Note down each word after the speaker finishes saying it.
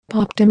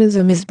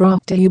Poptimism is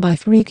brought to you by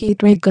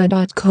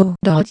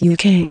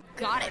freakydraga.co.uk.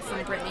 Got it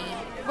from Brittany.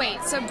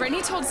 Wait, so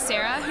Brittany told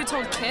Sarah, who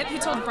told Kip, who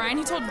told Brian,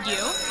 who told you?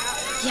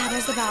 Yeah,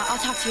 there's about. I'll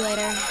talk to you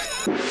later.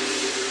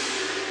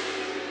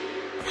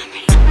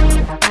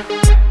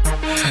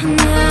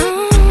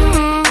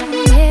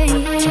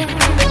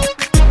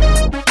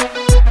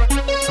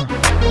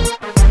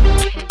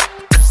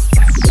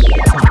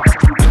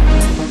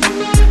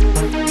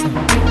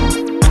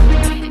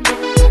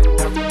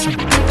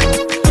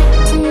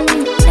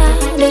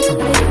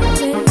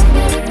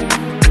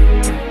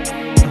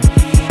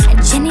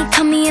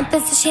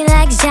 She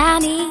likes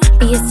Johnny,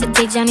 but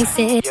yesterday Johnny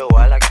said, yo,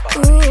 I like Bob.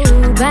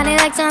 Ooh, Bonnie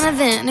like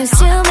Jonathan, who's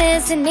still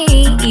missing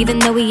me, even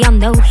though we all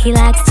know he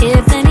likes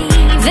Tiffany.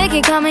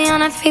 Vicky called me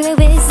on a freeway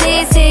with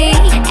CC,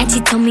 and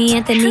she told me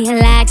Anthony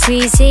likes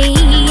Reese.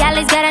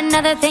 Allie's got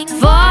another thing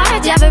for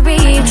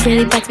Jabbery, which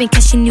really bugs me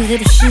cause she knew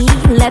that he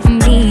loved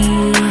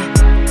me.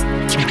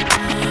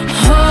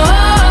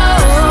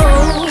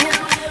 Oh,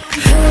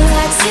 who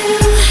likes you?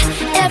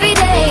 Every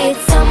day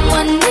it's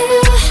someone new.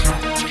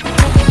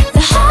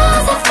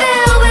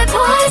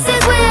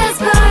 Voices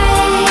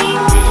whispering.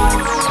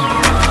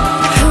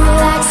 Who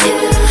likes you?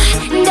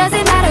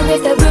 Doesn't matter if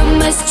the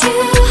rumors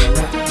true.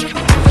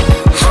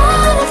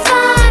 All the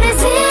fun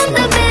is in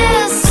the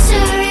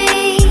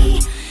mystery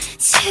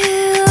to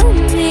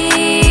me.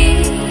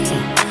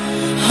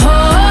 Oh.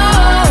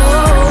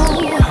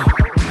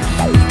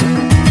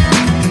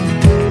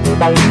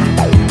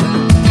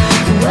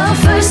 Well,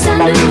 first I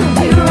knew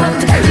you were up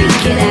the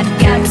creek, and I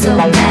got so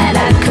mad I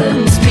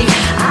couldn't speak.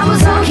 I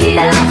was all heat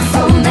up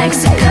from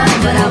Mexico,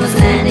 but I was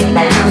landing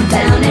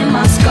down in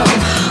Moscow.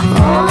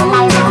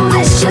 Oh no,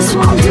 this just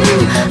won't do.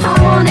 I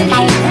wanted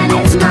heat and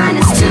it's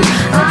 -2.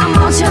 I'm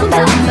all choked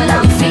up, but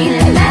I'm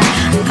feeling bad.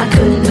 I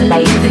couldn't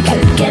believe it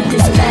could get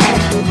this bad.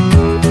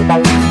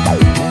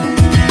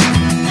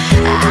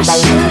 I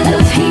should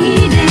have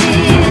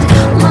heeded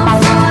my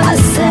father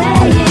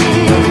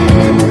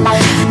saying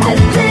that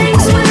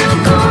things will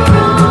go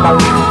wrong.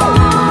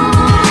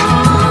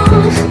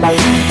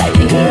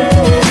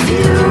 If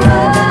you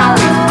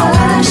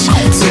rush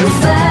too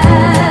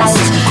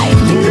fast,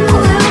 you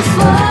will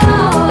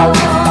fall.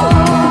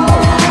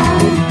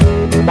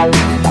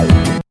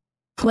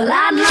 Well,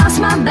 I'd lost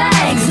my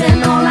bags and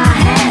all I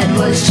had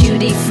was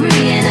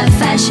duty-free in a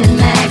fashion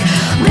mag.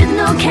 With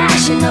no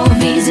cash and no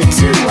visa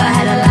too, I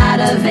had a lot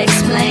of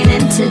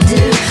explaining to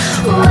do.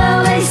 Well,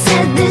 they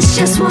said this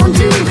just won't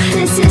do.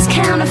 This is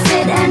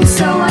counterfeit and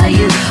so are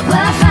you.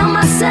 Well, I found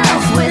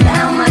myself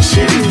without my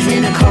shoes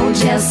in a cold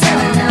jail cell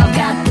and now I've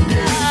got the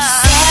blues.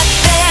 Sat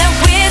there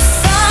with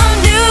some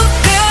new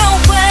girl,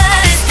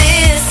 what is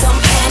this? Some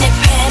panic,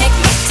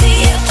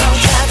 Mutya, don't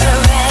drive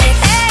erratic.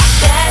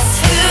 That's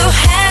who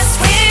has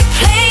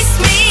replaced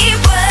me,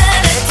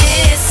 what I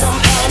did. Some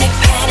panic,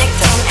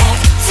 don't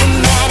act too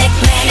manic.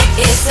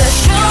 It's a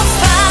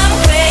surefire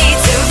way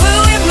to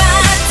ruin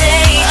my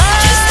day.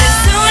 Just as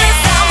soon as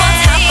I'm on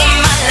top of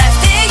my life,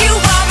 there you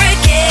are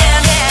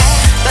again.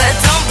 But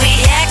don't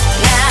react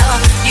now,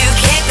 you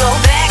can't go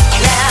back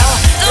now.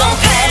 Don't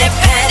panic,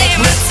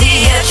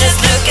 Mutya, just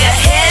look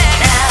ahead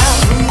now.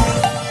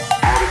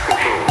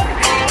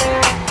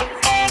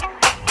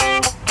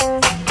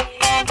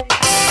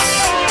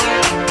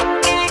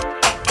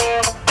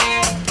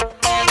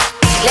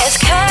 Let's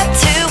cut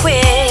to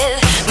it,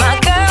 my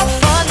girl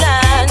for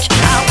lunch.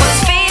 I was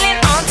feeling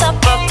on top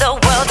of the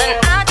world and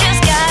I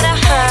just got a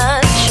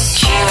hunch.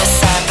 She was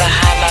signed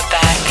behind my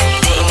back,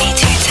 didn't need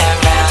to turn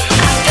round.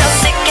 I felt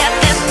sick at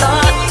the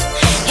thought,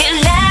 you're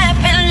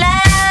laughing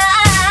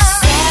loud.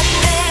 Sat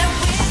there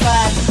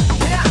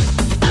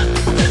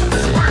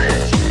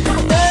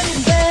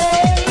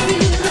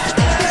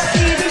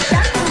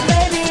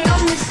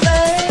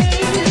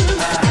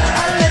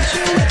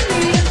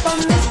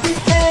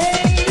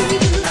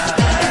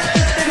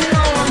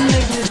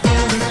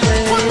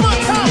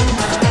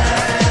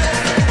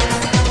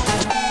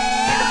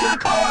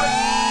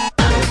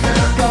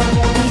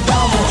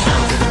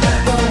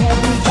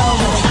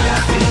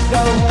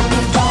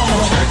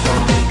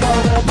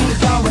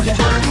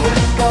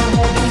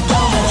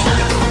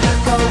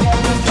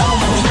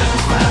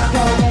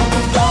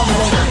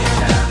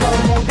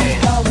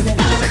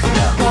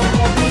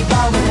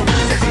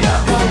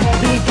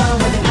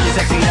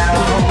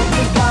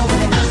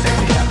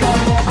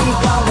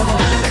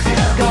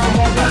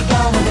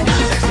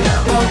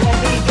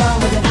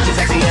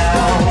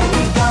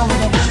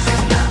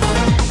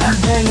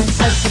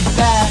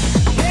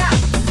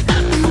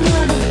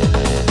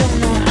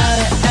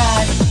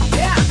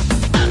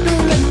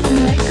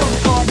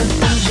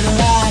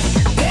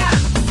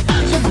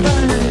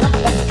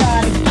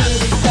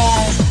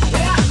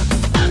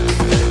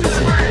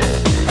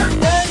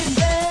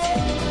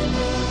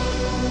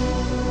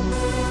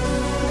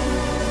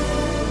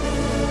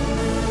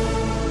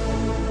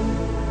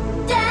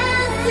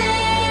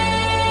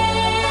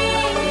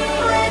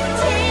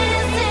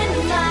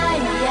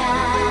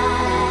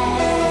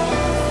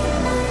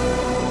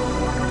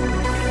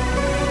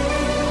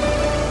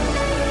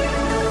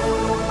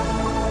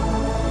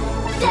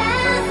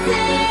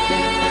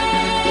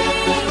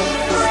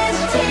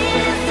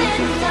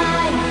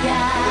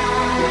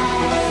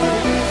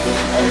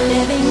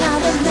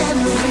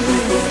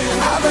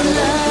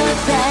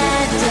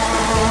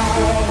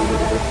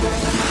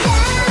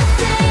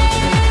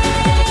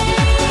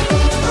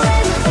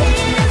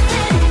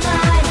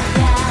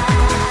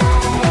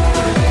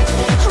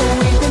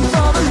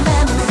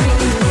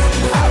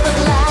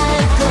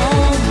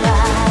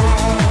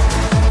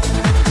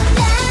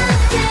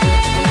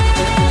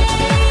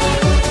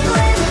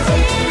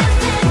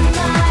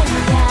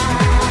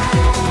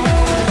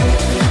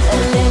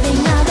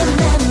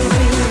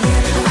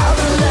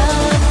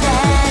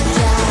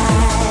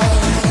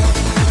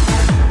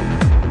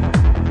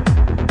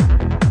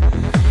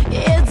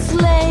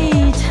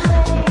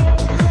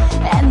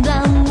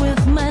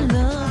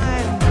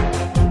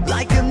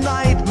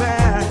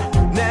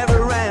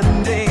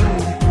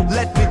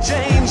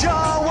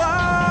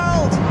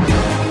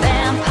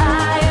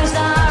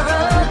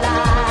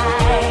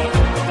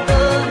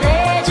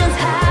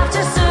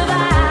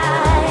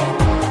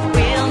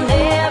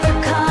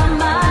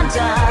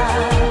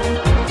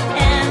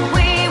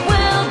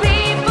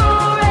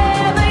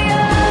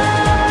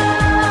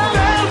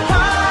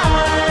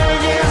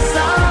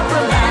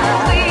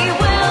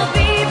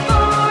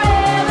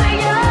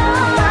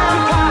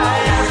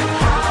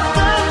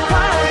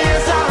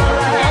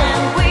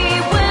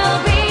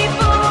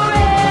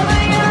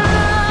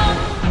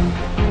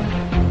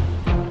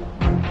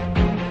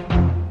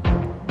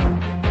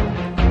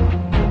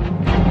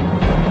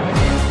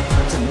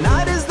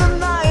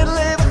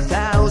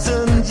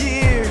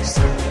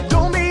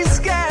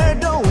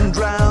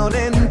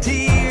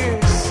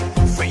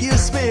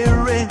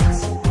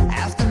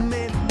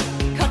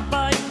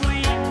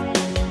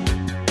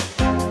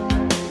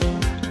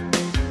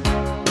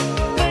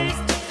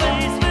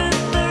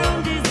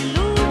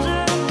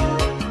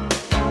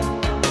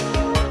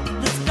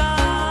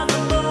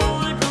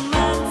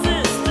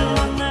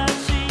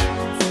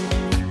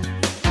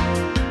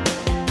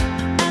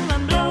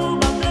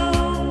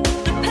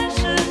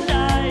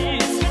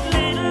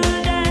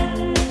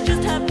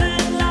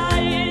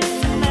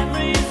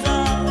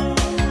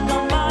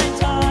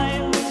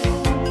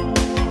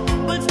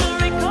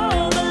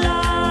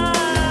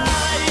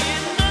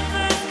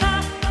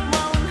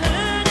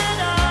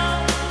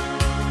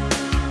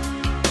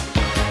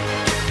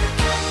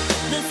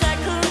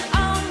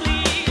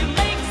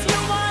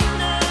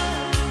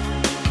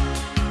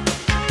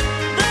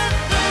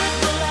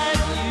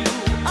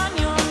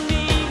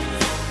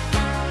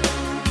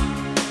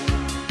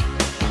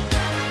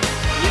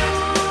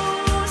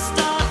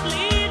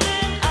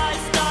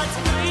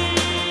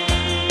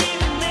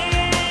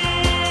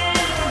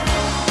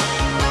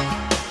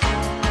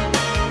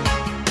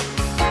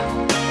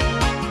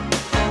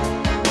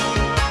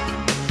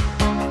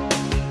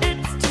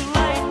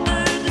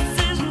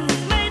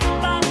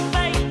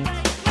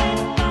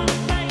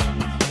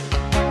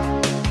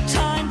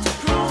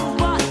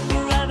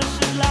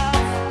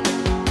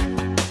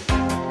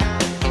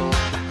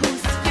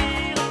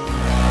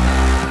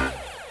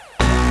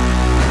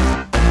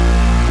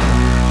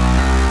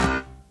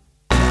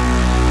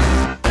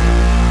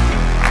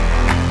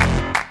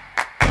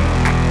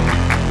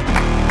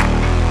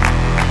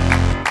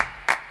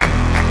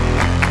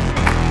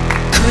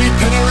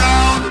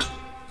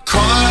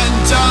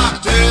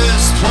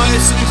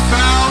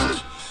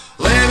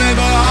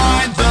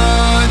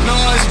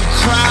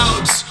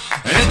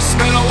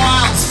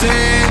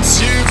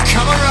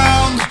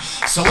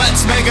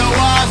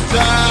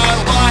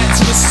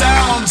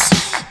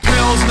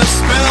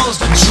bottles,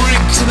 the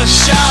drinks and the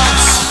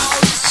shouts.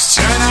 Just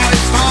turn out and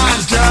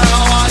find, girl,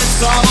 what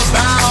it's all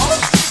about.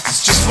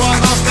 It's just one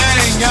more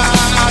thing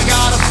I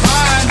gotta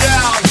find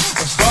out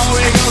before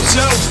we go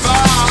too far.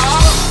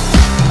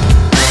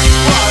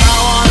 What I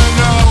wanna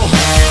know,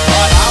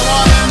 what I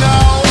wanna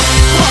know,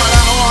 what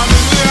I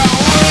wanna know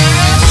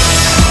is,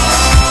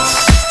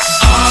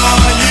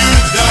 are you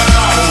the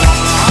one?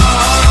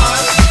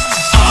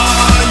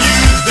 Are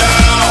you the one? Are you the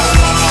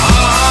one?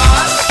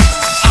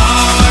 Are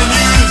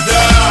you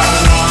the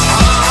one?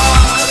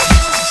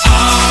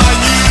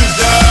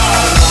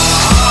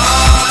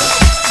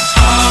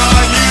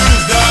 Are you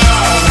the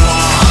one?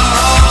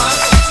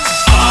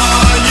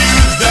 Are you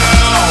the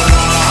one?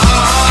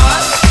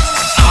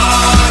 Are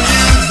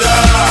you the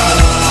one?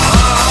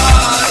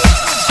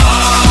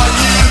 Are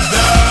you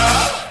the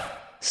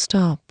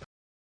Stop.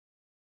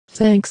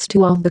 Thanks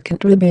to all the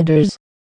contributors.